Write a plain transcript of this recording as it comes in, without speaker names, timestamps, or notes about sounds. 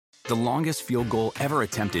The longest field goal ever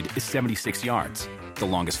attempted is 76 yards. The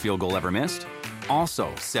longest field goal ever missed?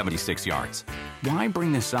 Also 76 yards. Why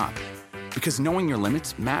bring this up? Because knowing your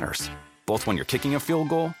limits matters, both when you're kicking a field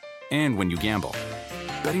goal and when you gamble.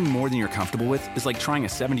 Betting more than you're comfortable with is like trying a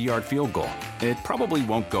 70-yard field goal. It probably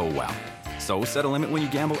won't go well. So set a limit when you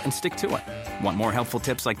gamble and stick to it. Want more helpful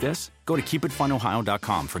tips like this? Go to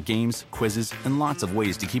keepitfunohio.com for games, quizzes, and lots of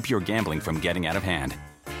ways to keep your gambling from getting out of hand.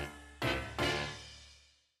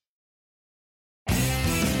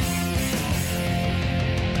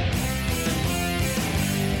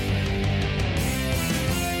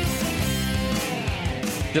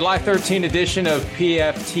 July 13 edition of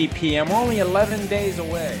PFTPM. We're only 11 days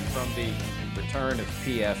away from the return of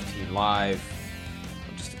PFT Live.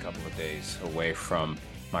 I'm just a couple of days away from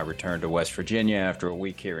my return to West Virginia after a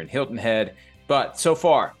week here in Hilton Head. But so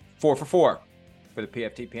far, 4 for 4 for the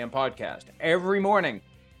PFTPM podcast. Every morning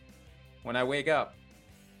when I wake up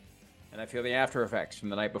and I feel the after effects from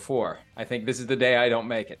the night before, I think this is the day I don't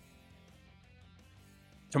make it.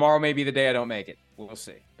 Tomorrow may be the day I don't make it. We'll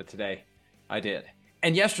see. But today I did.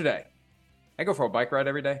 And yesterday, I go for a bike ride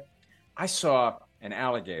every day. I saw an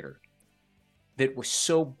alligator that was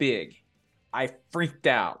so big, I freaked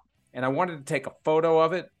out. And I wanted to take a photo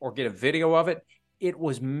of it or get a video of it. It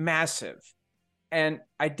was massive. And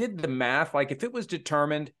I did the math. Like if it was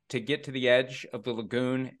determined to get to the edge of the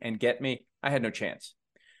lagoon and get me, I had no chance.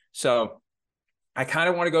 So I kind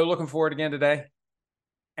of want to go looking for it again today.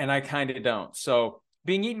 And I kind of don't. So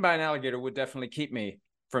being eaten by an alligator would definitely keep me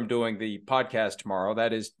from doing the podcast tomorrow.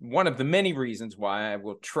 That is one of the many reasons why I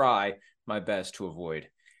will try my best to avoid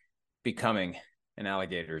becoming an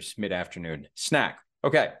alligator's mid-afternoon snack.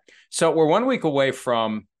 Okay, so we're 1 week away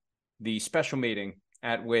from the special meeting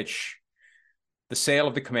at which the sale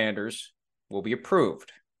of the Commanders will be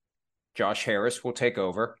approved. Josh Harris will take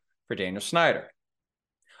over for Daniel Snyder.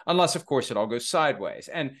 Unless, of course, it all goes sideways.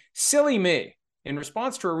 And silly me, in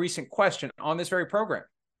response to a recent question on this very program,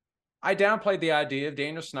 I downplayed the idea of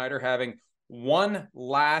Daniel Snyder having one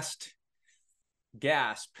last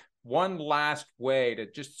gasp, one last way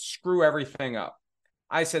to just screw everything up.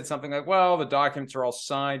 I said something like, well, the documents are all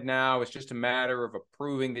signed now. It's just a matter of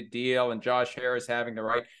approving the deal and Josh Harris having the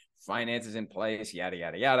right finances in place, yada,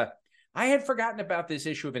 yada, yada. I had forgotten about this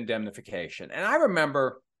issue of indemnification. And I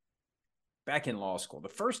remember back in law school, the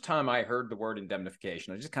first time I heard the word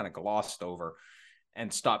indemnification, I just kind of glossed over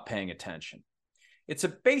and stopped paying attention. It's a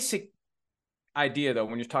basic idea, though,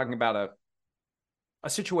 when you're talking about a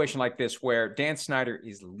situation like this where Dan Snyder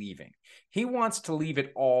is leaving. He wants to leave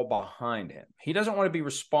it all behind him. He doesn't want to be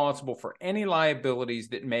responsible for any liabilities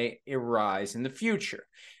that may arise in the future.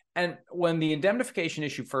 And when the indemnification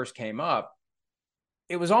issue first came up,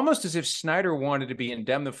 it was almost as if Snyder wanted to be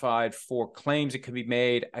indemnified for claims that could be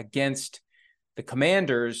made against the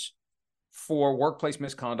Commanders for workplace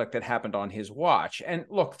misconduct that happened on his watch. And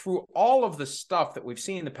look, through all of the stuff that we've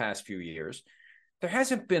seen the past few years, there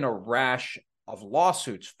hasn't been a rash of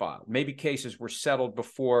lawsuits filed. Maybe cases were settled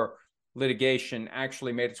before litigation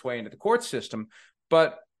actually made its way into the court system,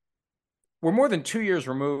 but we're more than 2 years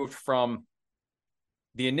removed from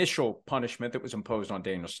the initial punishment that was imposed on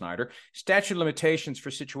Daniel Snyder. Statute of limitations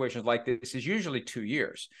for situations like this is usually 2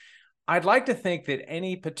 years. I'd like to think that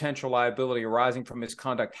any potential liability arising from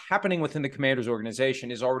misconduct happening within the Commanders organization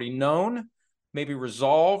is already known, maybe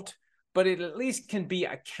resolved, but it at least can be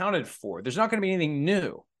accounted for. There's not going to be anything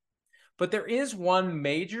new. But there is one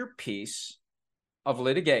major piece of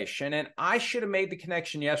litigation, and I should have made the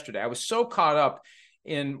connection yesterday. I was so caught up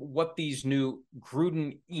in what these new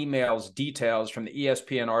Gruden emails details from the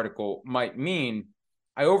ESPN article might mean,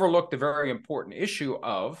 I overlooked the very important issue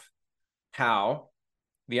of how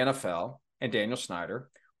the NFL and Daniel Snyder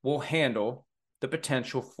will handle the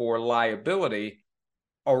potential for liability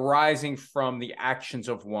arising from the actions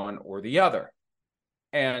of one or the other.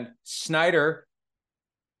 And Snyder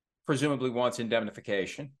presumably wants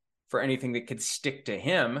indemnification for anything that could stick to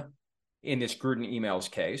him in this Gruden emails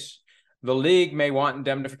case. The league may want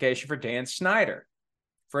indemnification for Dan Snyder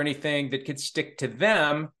for anything that could stick to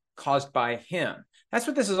them caused by him. That's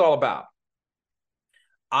what this is all about.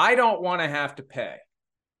 I don't want to have to pay.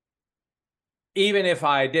 Even if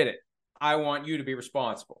I did it, I want you to be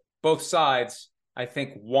responsible. Both sides, I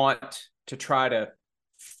think, want to try to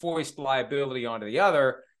foist liability onto the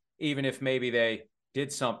other, even if maybe they did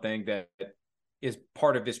something that is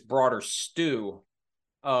part of this broader stew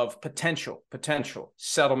of potential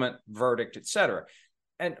settlement, verdict, etc.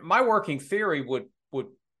 And my working theory would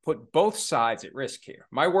put both sides at risk here.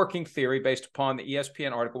 My working theory, based upon the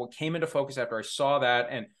ESPN article, what came into focus after I saw that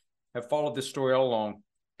and have followed this story all along,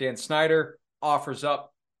 Dan Snyder offers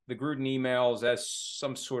up the Gruden emails as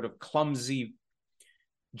some sort of clumsy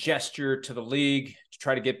gesture to the league to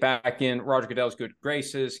try to get back in Roger Goodell's good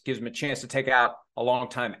graces, gives him a chance to take out a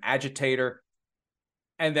longtime agitator.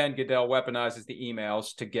 And then Goodell weaponizes the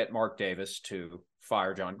emails to get Mark Davis to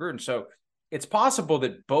fire John Gruden. So it's possible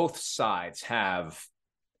that both sides have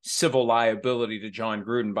civil liability to John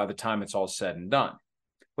Gruden by the time it's all said and done.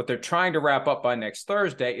 What they're trying to wrap up by next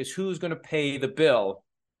Thursday is who's going to pay the bill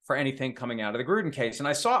for anything coming out of the Gruden case. And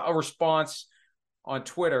I saw a response on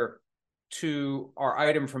Twitter to our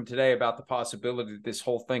item from today about the possibility that this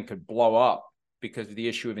whole thing could blow up because of the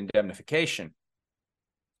issue of indemnification.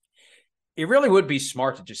 It really would be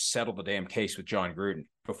smart to just settle the damn case with John Gruden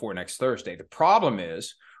before next Thursday. The problem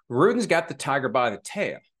is Gruden's got the tiger by the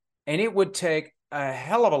tail, and it would take a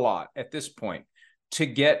hell of a lot at this point to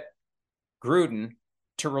get Gruden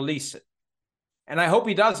to release it. And I hope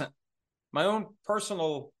he doesn't. My own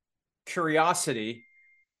personal curiosity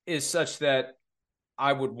is such that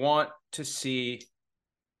I would want to see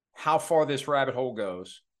how far this rabbit hole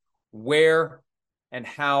goes, where and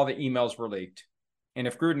how the emails were leaked. And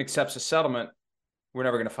if Gruden accepts a settlement, we're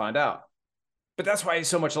never going to find out. But that's why he's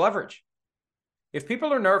so much leverage. If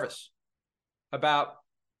people are nervous about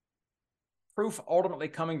proof ultimately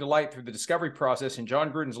coming to light through the discovery process in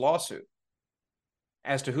John Gruden's lawsuit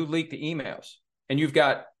as to who leaked the emails, and you've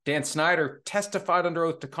got Dan Snyder testified under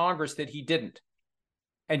oath to Congress that he didn't,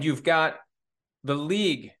 and you've got the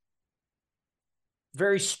league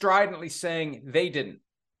very stridently saying they didn't.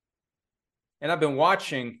 And I've been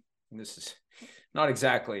watching, and this is not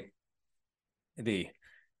exactly the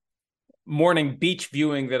morning beach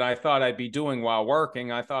viewing that I thought I'd be doing while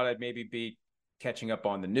working. I thought I'd maybe be catching up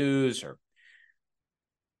on the news or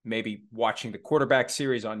maybe watching the quarterback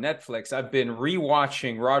series on Netflix. I've been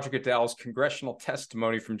rewatching Roger Goodell's congressional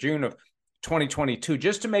testimony from June of 2022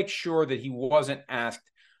 just to make sure that he wasn't asked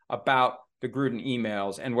about the Gruden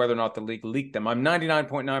emails and whether or not the league leaked them. I'm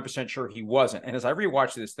 99.9% sure he wasn't. And as I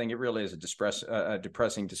rewatch this thing, it really is a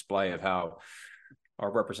depressing display of how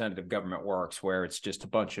our representative government works, where it's just a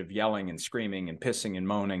bunch of yelling and screaming and pissing and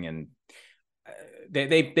moaning. And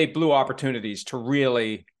they blew opportunities to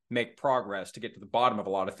really make progress to get to the bottom of a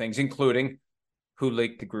lot of things, including who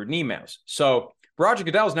leaked the Gruden emails. So Roger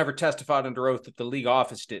Goodell's never testified under oath that the league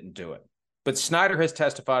office didn't do it. But Snyder has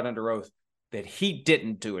testified under oath that he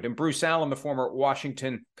didn't do it. And Bruce Allen, the former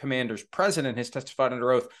Washington Commanders president, has testified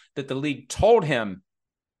under oath that the league told him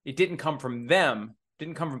it didn't come from them,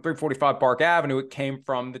 didn't come from 345 Park Avenue, it came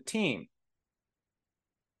from the team.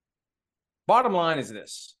 Bottom line is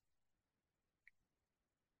this.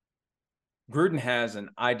 Gruden has an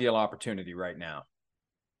ideal opportunity right now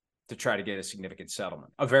to try to get a significant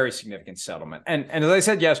settlement, a very significant settlement. And as I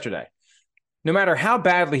said yesterday, no matter how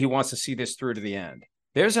badly he wants to see this through to the end,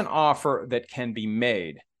 there's an offer that can be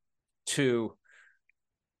made to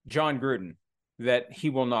John Gruden that he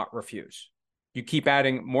will not refuse. You keep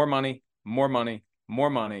adding more money, more money, more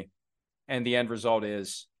money, and the end result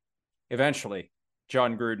is eventually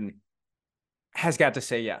John Gruden has got to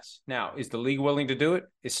say yes. Now, is the league willing to do it?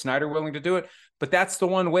 Is Snyder willing to do it? But that's the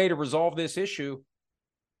one way to resolve this issue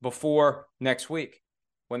before next week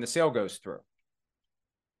when the sale goes through.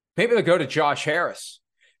 Maybe they'll go to Josh Harris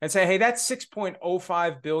and say, hey, that's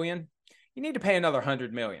 $6.05 billion. You need to pay another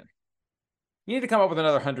 $100 million. You need to come up with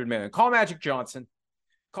another $100 million. Call Magic Johnson.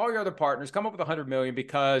 Call your other partners. Come up with $100 million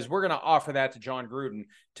because we're going to offer that to John Gruden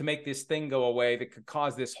to make this thing go away that could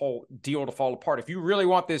cause this whole deal to fall apart. If you really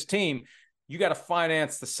want this team, you got to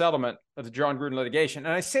finance the settlement of the John Gruden litigation.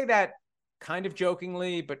 And I say that kind of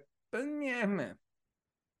jokingly, but yeah, man.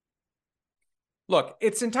 Look,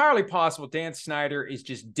 it's entirely possible Dan Snyder is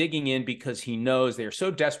just digging in because he knows they are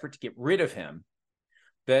so desperate to get rid of him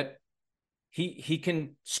that he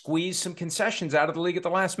can squeeze some concessions out of the league at the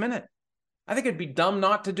last minute. I think it'd be dumb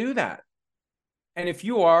not to do that. And if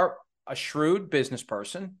you are a shrewd business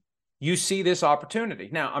person, you see this opportunity.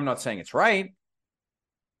 Now, I'm not saying it's right.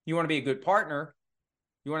 You want to be a good partner.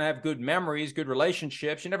 You want to have good memories, good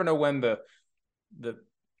relationships. You never know when the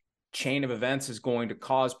chain of events is going to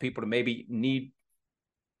cause people to maybe need,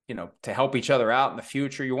 to help each other out in the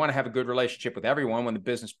future. You want to have a good relationship with everyone when the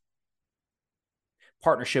business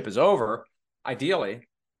partnership is over, ideally.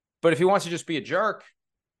 But if he wants to just be a jerk,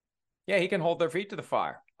 yeah, he can hold their feet to the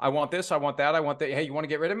fire. I want this, I want that, I want that. Hey, you want to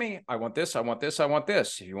get rid of me? I want this, I want this, I want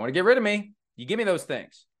this. If you want to get rid of me, you give me those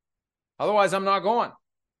things. Otherwise, I'm not going.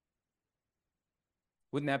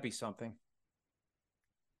 Wouldn't that be something?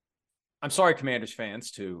 I'm sorry, Commanders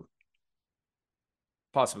fans, to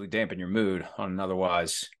possibly dampen your mood on an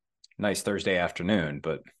otherwise nice Thursday afternoon.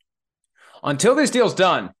 But until this deal's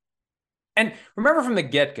done, and remember from the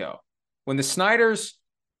get-go, when the Snyders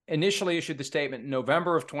initially issued the statement in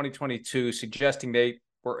November of 2022 suggesting they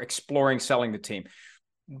were exploring selling the team.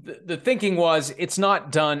 The thinking was it's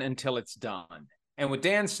not done until it's done. And with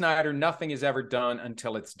Dan Snyder, nothing is ever done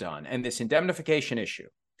until it's done. And this indemnification issue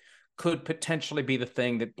could potentially be the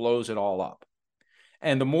thing that blows it all up.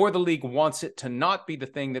 And the more the league wants it to not be the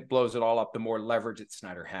thing that blows it all up, the more leverage that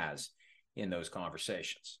Snyder has in those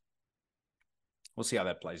conversations. We'll see how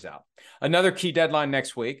that plays out. Another key deadline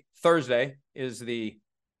next week. Thursday is the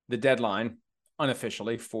deadline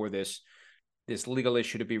unofficially for this legal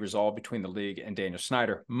issue to be resolved between the league and Daniel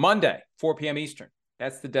Snyder. Monday, 4 p.m. Eastern.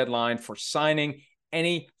 That's the deadline for signing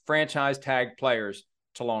any franchise tag players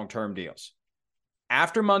to long-term deals.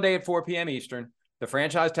 After Monday at 4 p.m. Eastern, the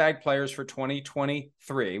franchise tag players for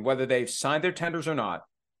 2023, whether they've signed their tenders or not,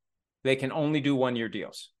 they can only do one-year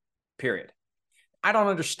deals, period. I don't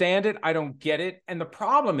understand it. I don't get it. And the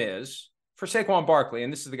problem is, for Saquon Barkley,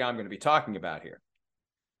 and this is the guy I'm going to be talking about here,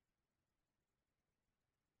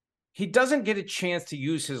 he doesn't get a chance to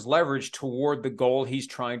use his leverage toward the goal he's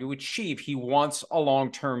trying to achieve. He wants a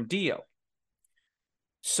long-term deal.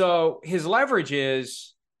 So his leverage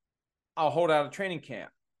is, I'll hold out of training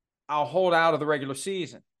camp. I'll hold out of the regular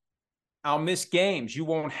season. I'll miss games. You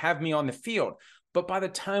won't have me on the field. But by the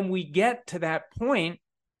time we get to that point,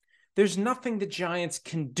 there's nothing the Giants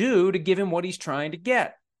can do to give him what he's trying to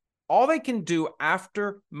get. All they can do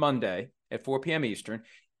after Monday at 4 p.m. Eastern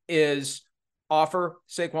is offer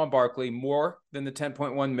Saquon Barkley more than the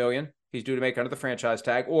 $10.1 million he's due to make under the franchise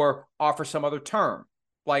tag, or offer some other term,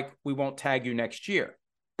 like we won't tag you next year.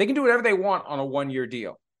 They can do whatever they want on a one-year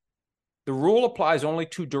deal. The rule applies only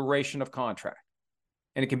to duration of contract,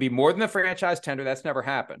 and it can be more than the franchise tender. That's never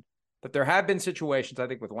happened. But there have been situations, I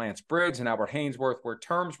think, with Lance Briggs and Albert Haynesworth, where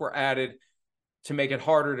terms were added to make it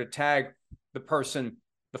harder to tag the person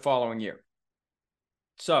the following year.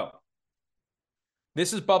 So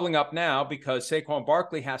this is bubbling up now because Saquon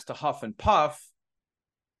Barkley has to huff and puff,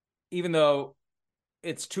 even though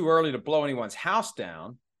it's too early to blow anyone's house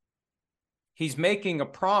down. He's making a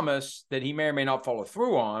promise that he may or may not follow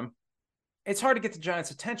through on. It's hard to get the Giants'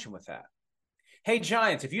 attention with that. Hey,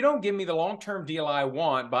 Giants, if you don't give me the long-term deal I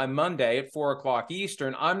want by Monday at 4 o'clock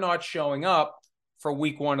Eastern, I'm not showing up for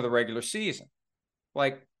week 1 of the regular season.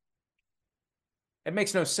 Like, it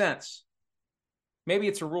makes no sense. Maybe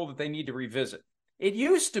it's a rule that they need to revisit. It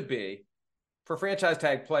used to be, for franchise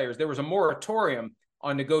tag players, there was a moratorium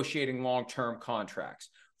on negotiating long-term contracts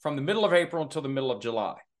from the middle of April until the middle of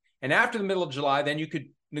July. And after the middle of July, then you could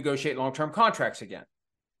negotiate long-term contracts again.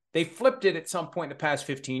 They flipped it at some point in the past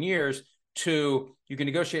 15 years to you can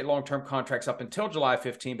negotiate long-term contracts up until July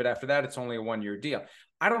 15, but after that, it's only a one-year deal.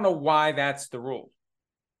 I don't know why that's the rule.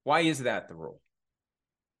 Why is that the rule?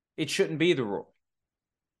 It shouldn't be the rule.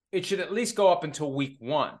 It should at least go up until week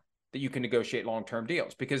 1 that you can negotiate long-term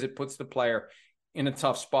deals, because it puts the player in a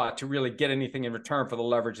tough spot to really get anything in return for the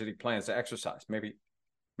leverage that he plans to exercise. Maybe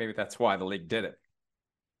that's why the league did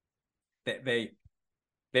it.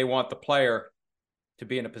 They want the player to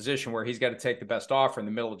be in a position where he's got to take the best offer in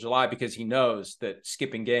the middle of July, because he knows that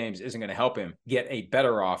skipping games isn't going to help him get a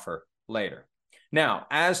better offer later. Now,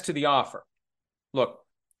 as to the offer, look,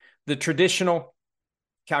 the traditional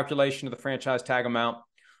calculation of the franchise tag amount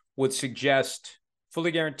would suggest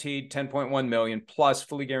fully guaranteed $10.1 million plus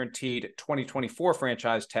fully guaranteed 2024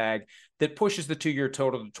 franchise tag that pushes the 2-year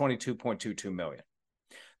total to $22.22 million.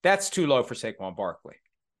 That's too low for Saquon Barkley.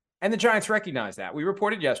 And the Giants recognize that. We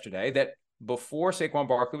reported yesterday that before Saquon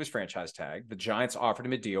Barkley was franchise tagged, the Giants offered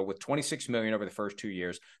him a deal with $26 million over the first 2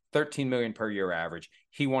 years, $13 million per year average.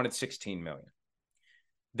 He wanted $16 million.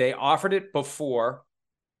 They offered it before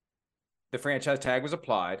the franchise tag was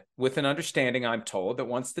applied, with an understanding, I'm told, that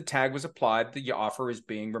once the tag was applied, the offer is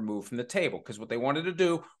being removed from the table, because what they wanted to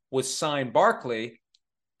do was sign Barkley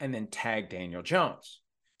and then tag Daniel Jones.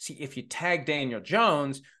 See, if you tag Daniel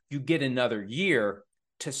Jones, you get another year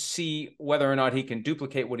to see whether or not he can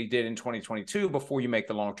duplicate what he did in 2022 before you make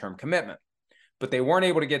the long-term commitment. But they weren't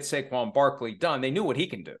able to get Saquon Barkley done. They knew what he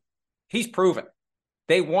can do. He's proven.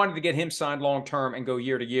 They wanted to get him signed long-term and go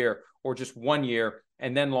year to year, or just 1 year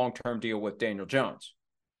and then long-term deal with Daniel Jones.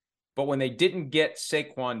 But when they didn't get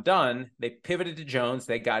Saquon done, they pivoted to Jones.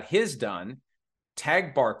 They got his done,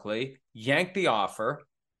 tagged Barkley, yanked the offer.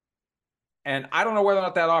 And I don't know whether or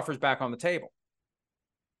not that offer is back on the table.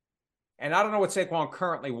 And I don't know what Saquon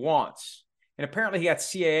currently wants. And apparently he got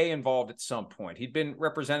CAA involved at some point. He'd been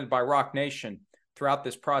represented by Rock Nation throughout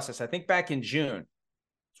this process, I think back in June.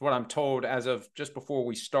 It's what I'm told as of just before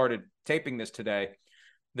we started taping this today,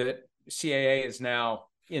 that CAA is now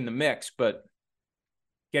in the mix. But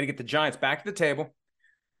got to get the Giants back to the table.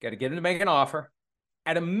 Got to get him to make an offer.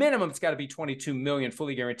 At a minimum, it's got to be $22 million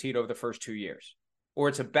fully guaranteed over the first 2 years, or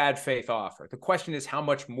it's a bad faith offer. The question is, how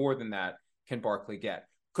much more than that can Barkley get?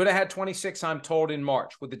 Could have had 26, I'm told, in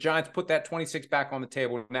March. Would the Giants put that 26 back on the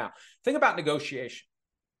table now? Think about negotiation.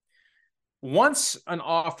 Once an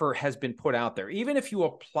offer has been put out there, even if you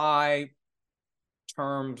apply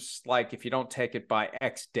terms like if you don't take it by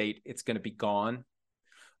X date, it's going to be gone.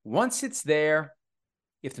 Once it's there,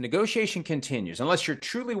 if the negotiation continues, unless you're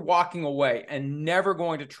truly walking away and never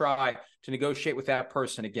going to try to negotiate with that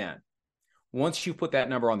person again, once you put that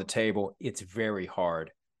number on the table, it's very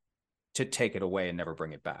hard to take it away and never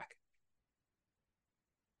bring it back.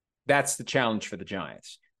 That's the challenge for the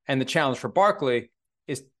Giants. And the challenge for Barkley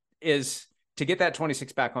is to get that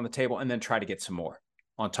 26 back on the table and then try to get some more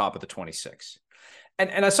on top of the 26.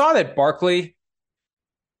 And I saw that Barkley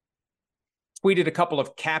tweeted a couple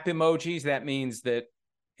of cap emojis. That means that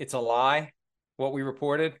it's a lie, what we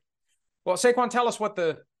reported. Well, Saquon, tell us what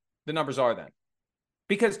the numbers are then.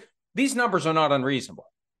 Because these numbers are not unreasonable.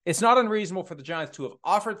 It's not unreasonable for the Giants to have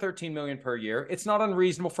offered $13 million per year. It's not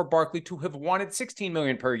unreasonable for Barkley to have wanted $16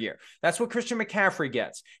 million per year. That's what Christian McCaffrey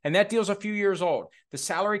gets. And that deal's a few years old. The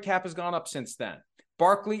salary cap has gone up since then.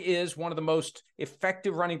 Barkley is one of the most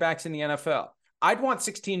effective running backs in the NFL. I'd want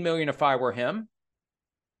 $16 million if I were him.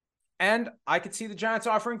 And I could see the Giants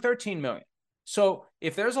offering $13 million. So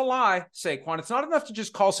if there's a lie, Saquon, it's not enough to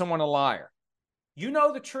just call someone a liar. You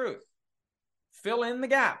know the truth. Fill in the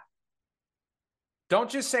gap. Don't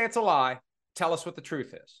just say it's a lie. Tell us what the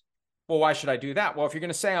truth is. Well, why should I do that? Well, if you're going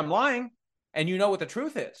to say I'm lying and you know what the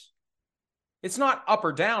truth is, it's not up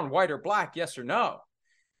or down, white or black, yes or no.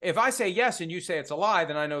 If I say yes and you say it's a lie,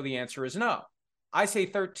 then I know the answer is no. I say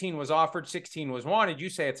 13 was offered, 16 was wanted. You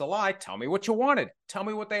say it's a lie. Tell me what you wanted. Tell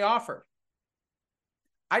me what they offered.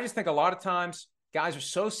 I just think a lot of times guys are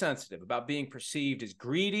so sensitive about being perceived as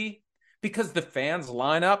greedy because the fans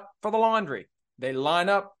line up for the laundry. They line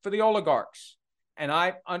up for the oligarchs. And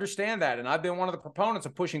I understand that. And I've been one of the proponents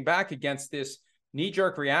of pushing back against this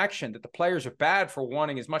knee-jerk reaction that the players are bad for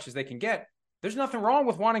wanting as much as they can get. There's nothing wrong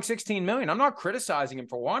with wanting $16 million. I'm not criticizing him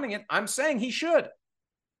for wanting it. I'm saying he should.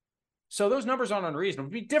 So those numbers aren't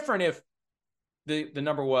unreasonable. It'd be different if the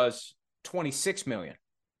number was $26 million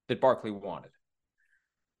that Barkley wanted.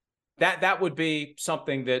 That would be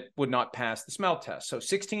something that would not pass the smell test. So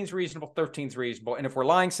 16 is reasonable, 13 is reasonable. And if we're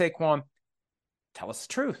lying, Saquon, tell us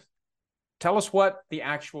the truth. Tell us what the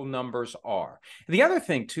actual numbers are. The other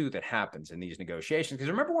thing, too, that happens in these negotiations, because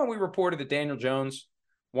remember when we reported that Daniel Jones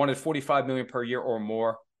wanted $45 million per year or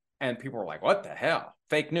more, and people were like, what the hell?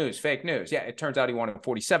 Fake news, fake news. Yeah, it turns out he wanted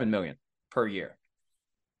 $47 million per year.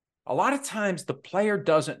 A lot of times the player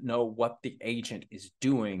doesn't know what the agent is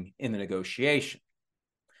doing in the negotiation.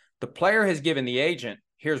 The player has given the agent,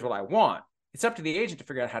 here's what I want. It's up to the agent to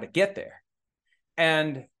figure out how to get there.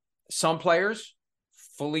 And some players,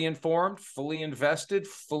 fully informed, fully invested,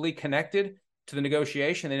 fully connected to the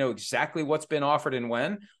negotiation. They know exactly what's been offered and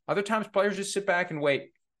when. Other times players just sit back and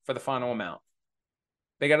wait for the final amount.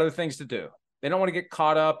 They got other things to do. They don't want to get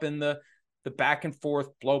caught up in the back and forth,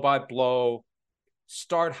 blow by blow,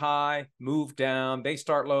 start high, move down. They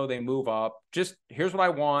start low, they move up. Just here's what I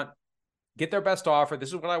want. Get their best offer. This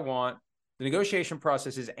is what I want. The negotiation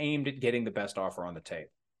process is aimed at getting the best offer on the table.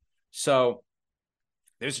 So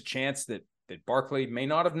there's a chance that Barkley may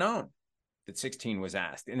not have known that 16 was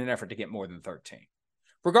asked in an effort to get more than 13.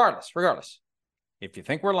 Regardless, if you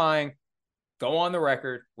think we're lying, go on the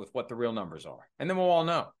record with what the real numbers are, and then we'll all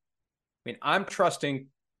know. I mean, I'm trusting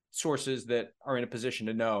sources that are in a position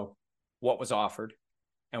to know what was offered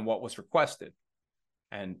and what was requested.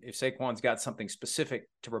 And if Saquon's got something specific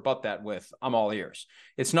to rebut that with, I'm all ears.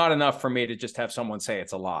 It's not enough for me to just have someone say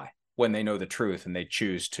it's a lie when they know the truth and they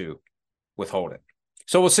choose to withhold it.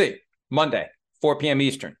 So we'll see. Monday, 4 p.m.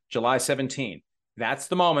 Eastern, July 17. That's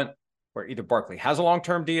the moment where either Barkley has a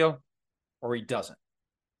long-term deal or he doesn't.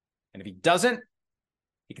 And if he doesn't,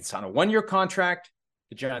 he can sign a one-year contract.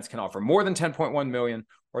 The Giants can offer more than $10.1 million,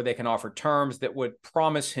 or they can offer terms that would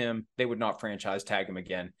promise him they would not franchise tag him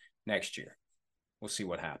again next year. We'll see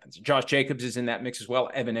what happens. Josh Jacobs is in that mix as well.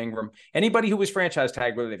 Evan Ingram. Anybody who was franchise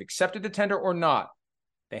tagged, whether they've accepted the tender or not,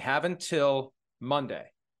 they have until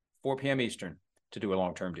Monday, 4 p.m. Eastern, to do a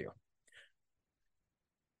long-term deal.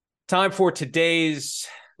 Time for today's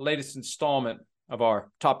latest installment of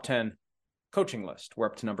our top 10 coaching list. We're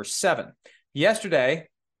up to number 7. Yesterday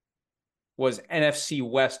was NFC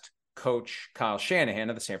West coach Kyle Shanahan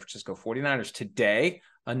of the San Francisco 49ers. Today,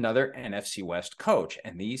 another NFC West coach.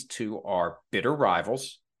 And these two are bitter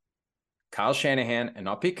rivals. Kyle Shanahan and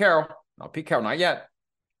not Pete Carroll, not yet.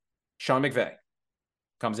 Sean McVay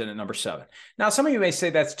comes in at number 7. Now, some of you may say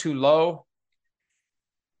that's too low.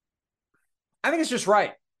 I think it's just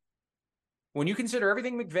right. When you consider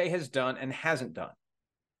everything McVay has done and hasn't done,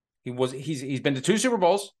 he's been to 2 Super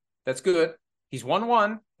Bowls. That's good. He's won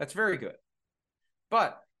 1. That's very good.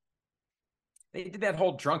 But they did that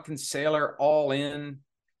whole drunken sailor all in,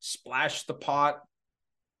 splash the pot,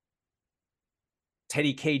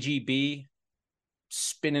 Teddy KGB,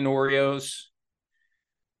 spinning Oreos.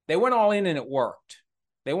 They went all in and it worked.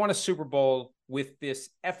 They won a Super Bowl with this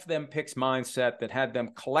F them picks mindset that had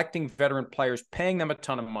them collecting veteran players, paying them a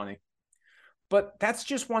ton of money. But that's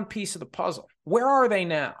just one piece of the puzzle. Where are they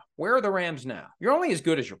now? Where are the Rams now? You're only as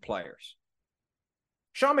good as your players.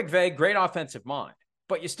 Sean McVay, great offensive mind,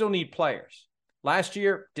 but you still need players. Last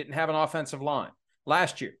year, didn't have an offensive line.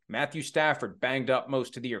 Last year, Matthew Stafford banged up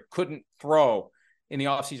most of the year, couldn't throw in the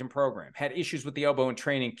offseason program, had issues with the elbow in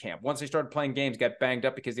training camp. Once they started playing games, got banged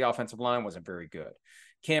up because the offensive line wasn't very good.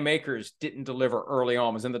 Cam Akers didn't deliver early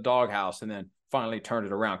on, was in the doghouse, and then finally turned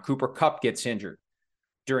it around. Cooper Kupp gets injured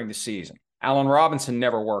during the season. Allen Robinson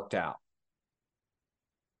never worked out.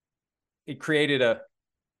 It created a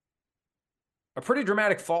pretty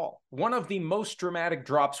dramatic fall. One of the most dramatic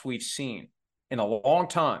drops we've seen in a long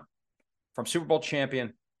time, from Super Bowl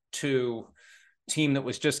champion to team that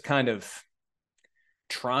was just kind of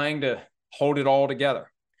trying to hold it all together.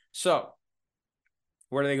 So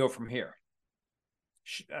where do they go from here?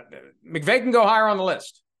 McVay can go higher on the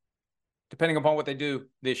list, depending upon what they do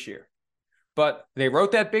this year. But they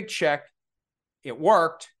wrote that big check. It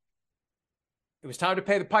worked. It was time to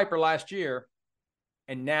pay the piper last year.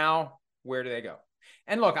 And now, where do they go?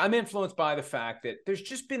 And look, I'm influenced by the fact that there's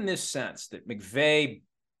just been this sense that McVay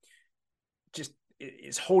just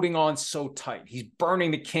is holding on so tight. He's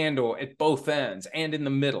burning the candle at both ends and in the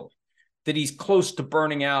middle, that he's close to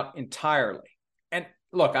burning out entirely. And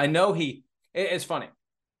look, I know it's funny.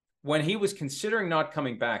 When he was considering not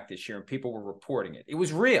coming back this year and people were reporting it, it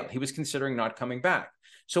was real. He was considering not coming back.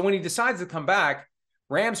 So when he decides to come back,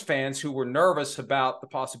 Rams fans who were nervous about the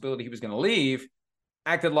possibility he was going to leave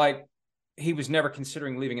acted like he was never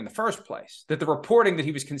considering leaving in the first place, that the reporting that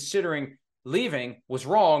he was considering leaving was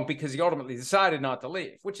wrong because he ultimately decided not to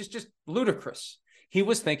leave, which is just ludicrous. He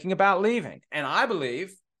was thinking about leaving. And I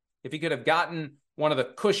believe if he could have gotten one of the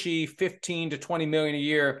cushy 15 to 20 million a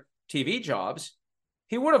year TV jobs,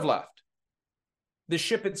 he would have left. The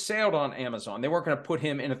ship had sailed on Amazon. They weren't going to put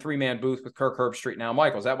him in a 3-man booth with Kirk Herbstreit and Al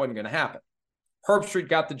Michaels. That wasn't going to happen. Herbstreit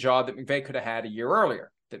got the job that McVay could have had a year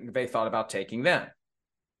earlier, that McVay thought about taking then.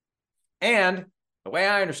 And the way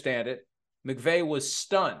I understand it, McVay was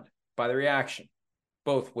stunned by the reaction,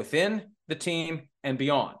 both within the team and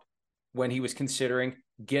beyond, when he was considering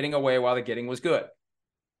getting away while the getting was good.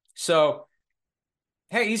 So,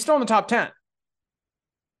 hey, he's still in the top 10.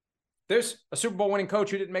 There's a Super Bowl winning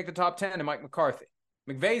coach who didn't make the top 10 and Mike McCarthy.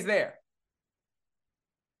 McVay's there.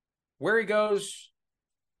 Where he goes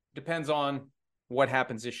depends on what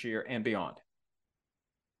happens this year and beyond.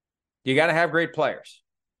 You got to have great players.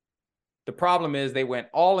 The problem is they went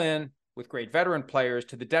all in with great veteran players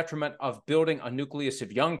to the detriment of building a nucleus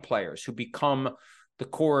of young players who become the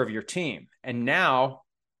core of your team. And now,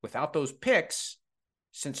 without those picks,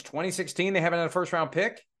 since 2016, they haven't had a first-round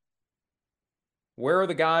pick. Where are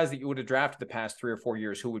the guys that you would have drafted the past 3 or 4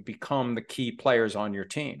 years who would become the key players on your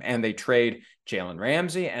team? And they trade Jalen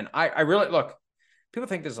Ramsey. And I really, look, people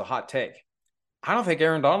think this is a hot take. I don't think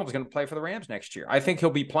Aaron Donald is going to play for the Rams next year. I think he'll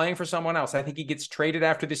be playing for someone else. I think he gets traded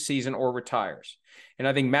after this season or retires. And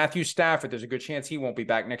I think Matthew Stafford, there's a good chance he won't be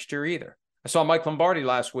back next year either. I saw Mike Lombardi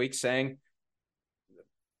last week saying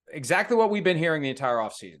exactly what we've been hearing the entire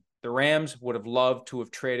offseason. The Rams would have loved to have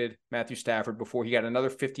traded Matthew Stafford before he got another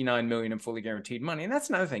 $59 million in fully guaranteed money. And that's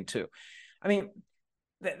another thing too. I mean,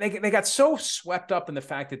 they got so swept up in the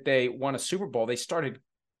fact that they won a Super Bowl, they started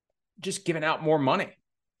just giving out more money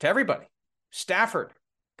to everybody. Stafford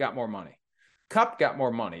got more money. Kupp got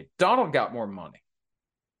more money. Donald got more money.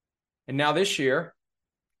 And now this year,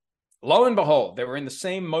 lo and behold, they were in the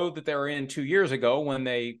same mode that they were in 2 years ago when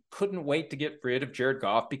they couldn't wait to get rid of Jared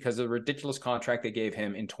Goff because of the ridiculous contract they gave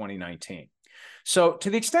him in 2019. So to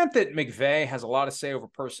the extent that McVay has a lot to say over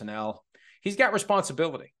personnel, he's got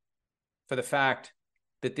responsibility for the fact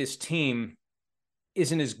that this team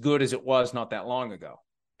isn't as good as it was not that long ago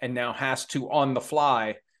and now has to, on the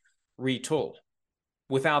fly, retool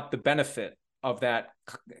without the benefit of that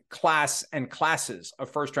class and classes of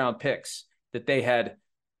first-round picks that they had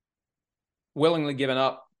willingly given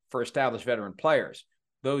up for established veteran players.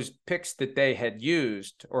 Those picks that they had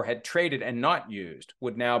used or had traded and not used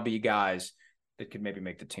would now be guys that could maybe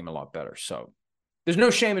make the team a lot better. So there's no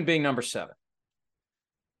shame in being number 7.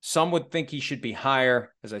 Some would think he should be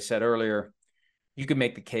higher, as I said earlier. you could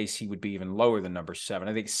make the case he would be even lower than number 7.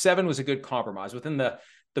 I think 7 was a good compromise. Within the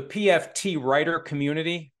PFT writer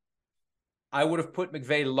community, I would have put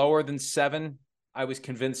McVay lower than 7. I was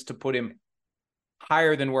convinced to put him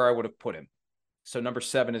higher than where I would have put him. So number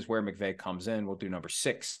 7 is where McVay comes in. We'll do number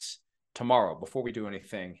 6 tomorrow. Before we do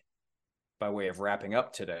anything by way of wrapping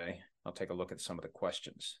up today, I'll take a look at some of the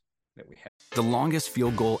questions that we have. The longest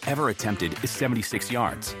field goal ever attempted is 76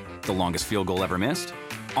 yards. The longest field goal ever missed?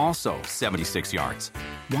 Also 76 yards.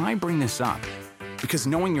 Why bring this up? Because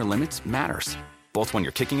knowing your limits matters, both when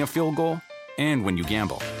you're kicking a field goal and when you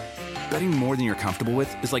gamble. Betting more than you're comfortable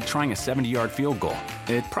with is like trying a 70-yard field goal.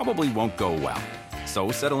 It probably won't go well.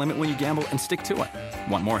 So set a limit when you gamble and stick to it.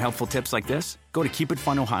 Want more helpful tips like this? Go to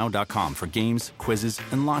keepitfunohio.com for games, quizzes,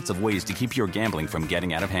 and lots of ways to keep your gambling from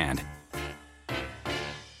getting out of hand.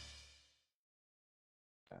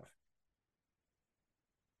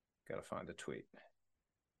 Got to find the tweet.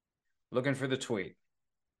 Looking for the tweet.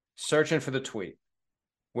 Searching for the tweet.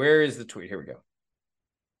 Where is the tweet? Here we go.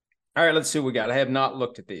 All right, let's see what we got. I have not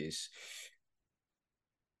looked at these.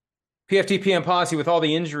 PFTPM policy, with all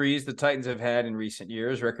the injuries the Titans have had in recent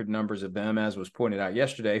years, record numbers of them, as was pointed out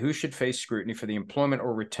yesterday, who should face scrutiny for the employment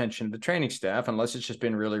or retention of the training staff, unless it's just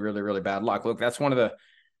been really, really, really bad luck? Look, that's one of the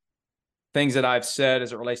things that I've said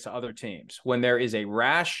as it relates to other teams. When there is a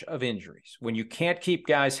rash of injuries, when you can't keep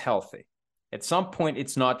guys healthy, at some point,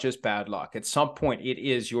 it's not just bad luck. At some point, it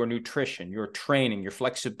is your nutrition, your training, your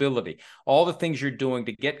flexibility, all the things you're doing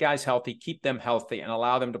to get guys healthy, keep them healthy, and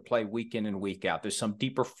allow them to play week in and week out. There's some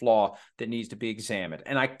deeper flaw that needs to be examined.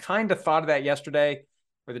 And I kind of thought of that yesterday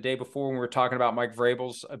or the day before when we were talking about Mike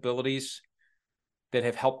Vrabel's abilities that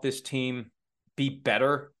have helped this team be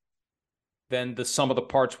better than the sum of the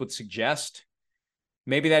parts would suggest.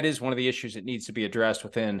 Maybe that is one of the issues that needs to be addressed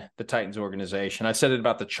within the Titans organization. I've said it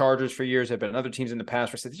about the Chargers for years. I've been other teams in the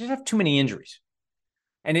past where I said they just have too many injuries.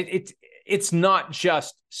 And it's not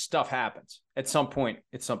just stuff happens. At some point,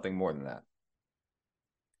 it's something more than that.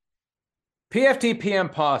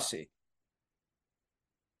 PFTPM posse.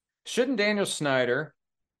 Shouldn't Daniel Snyder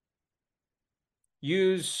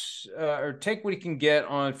use or take what he can get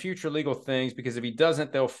on future legal things? Because if he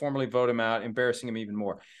doesn't, they'll formally vote him out, embarrassing him even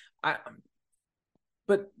more.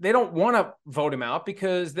 But they don't want to vote him out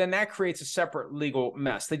because then that creates a separate legal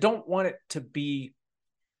mess. They don't want it to be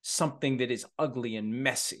something that is ugly and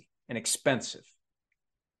messy and expensive.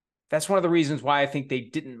 That's one of the reasons why I think they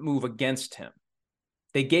didn't move against him.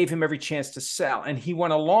 They gave him every chance to sell, and he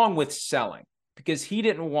went along with selling because he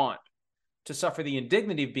didn't want to suffer the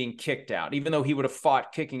indignity of being kicked out, even though he would have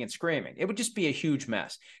fought kicking and screaming. It would just be a huge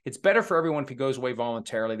mess. It's better for everyone if he goes away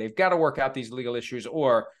voluntarily. They've got to work out these legal issues,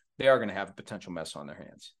 or they are going to have a potential mess on their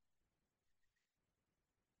hands.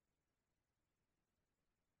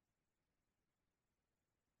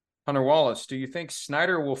 Hunter Wallace, do you think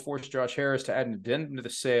Snyder will force Josh Harris to add an addendum to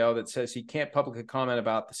the sale that says he can't publicly comment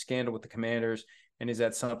about the scandal with the Commanders? And is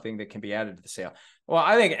that something that can be added to the sale? Well,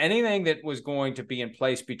 I think anything that was going to be in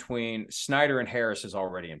place between Snyder and Harris is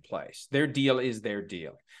already in place. Their deal is their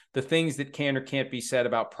deal. The things that can or can't be said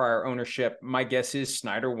about prior ownership, my guess is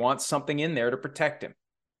Snyder wants something in there to protect him.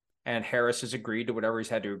 And Harris has agreed to whatever he's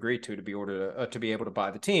had to agree to be able to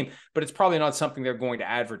buy the team. But it's probably not something they're going to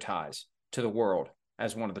advertise to the world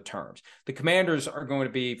as one of the terms. The Commanders are going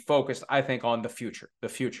to be focused, I think, on the future.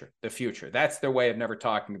 That's their way of never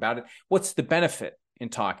talking about it. What's the benefit in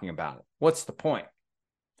talking about it? What's the point?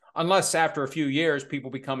 Unless after a few years,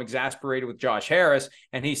 people become exasperated with Josh Harris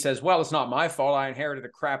and he says, well, it's not my fault. I inherited a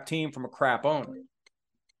crap team from a crap owner.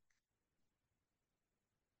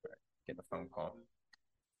 Get the phone call.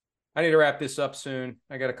 I need to wrap this up soon.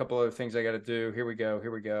 I got a couple other things I got to do. Here we go.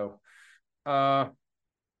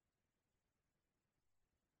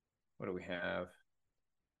 What do we have?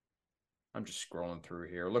 I'm just scrolling through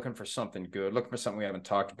here, looking for something good, looking for something we haven't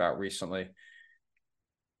talked about recently.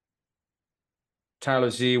 Tyler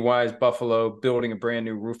Z, why is Buffalo building a brand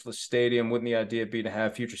new roofless stadium? Wouldn't the idea be to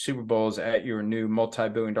have future Super Bowls at your new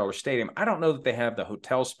multi-billion-dollar stadium? I don't know that they have the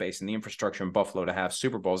hotel space and the infrastructure in Buffalo to have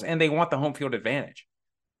Super Bowls, and they want the home field advantage.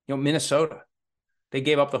 You know, Minnesota, they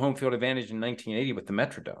gave up the home field advantage in 1980 with the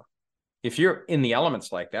Metrodome. If you're in the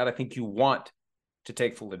elements like that, I think you want to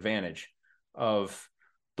take full advantage of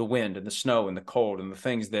the wind and the snow and the cold and the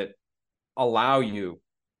things that allow you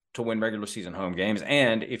to win regular season home games.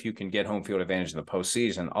 And if you can get home field advantage in the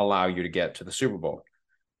postseason, allow you to get to the Super Bowl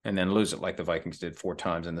and then lose it like the Vikings did 4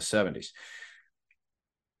 times in the 70s.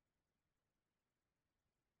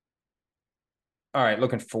 All right,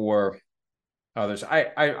 looking for others.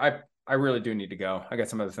 I really do need to go. I got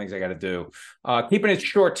some other things I got to do. Keeping it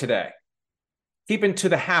short today. Keeping to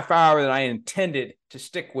the half hour that I intended to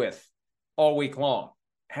stick with all week long,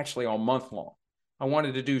 actually all month long. I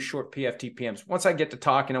wanted to do short PFTPMs. Once I get to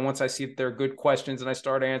talking and once I see that they're good questions and I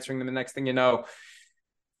start answering them, the next thing you know,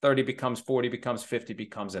 30 becomes 40, becomes 50,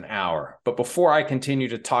 becomes an hour. But before I continue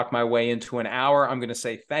to talk my way into an hour, I'm going to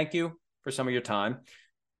say thank you for some of your time.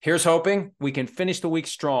 Here's hoping we can finish the week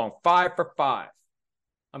strong, 5 for 5.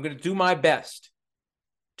 I'm going to do my best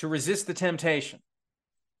to resist the temptation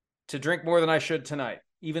to drink more than I should tonight,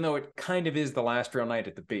 even though it kind of is the last real night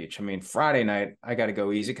at the beach. I mean, Friday night, I got to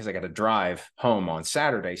go easy because I got to drive home on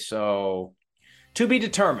Saturday. So to be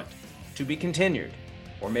determined, to be continued,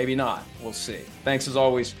 or maybe not. We'll see. Thanks as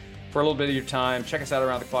always for a little bit of your time. Check us out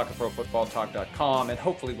around the clock at profootballtalk.com, and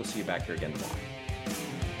hopefully we'll see you back here again tomorrow.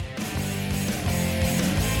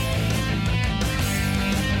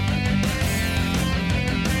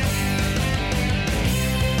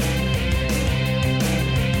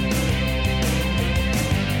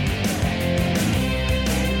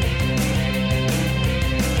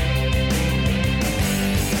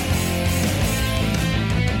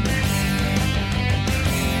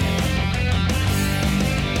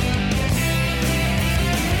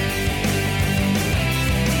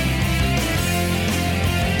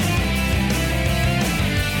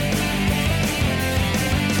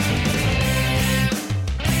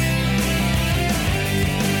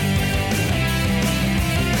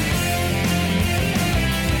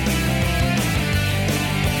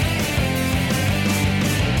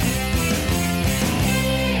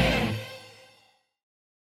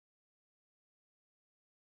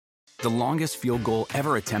 The longest field goal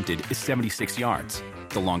ever attempted is 76 yards.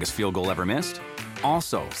 The longest field goal ever missed?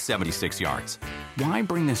 Also 76 yards. Why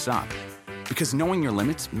bring this up? Because knowing your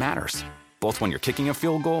limits matters, both when you're kicking a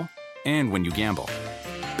field goal and when you gamble.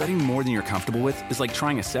 Betting more than you're comfortable with is like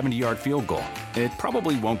trying a 70-yard field goal. It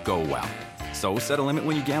probably won't go well. So set a limit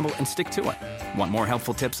when you gamble and stick to it. Want more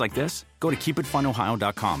helpful tips like this? Go to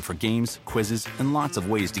keepitfunohio.com for games, quizzes, and lots of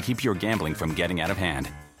ways to keep your gambling from getting out of hand.